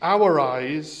Our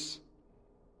eyes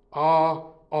are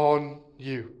on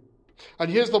you.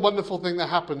 And here's the wonderful thing that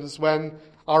happens when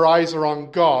our eyes are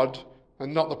on God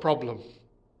and not the problem,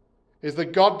 is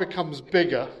that God becomes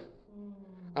bigger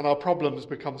and our problems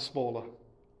become smaller.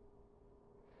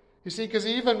 You see, because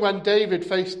even when David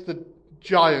faced the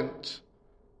giant,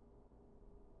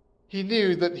 he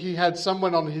knew that he had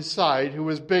someone on his side who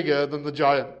was bigger than the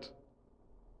giant.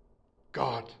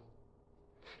 God.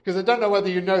 Because I don't know whether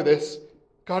you know this,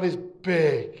 God is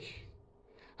big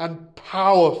and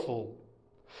powerful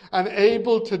and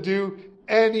able to do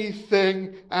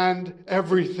anything and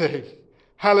everything.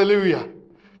 Hallelujah.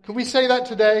 Can we say that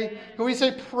today? Can we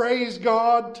say praise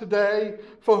God today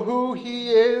for who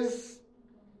he is?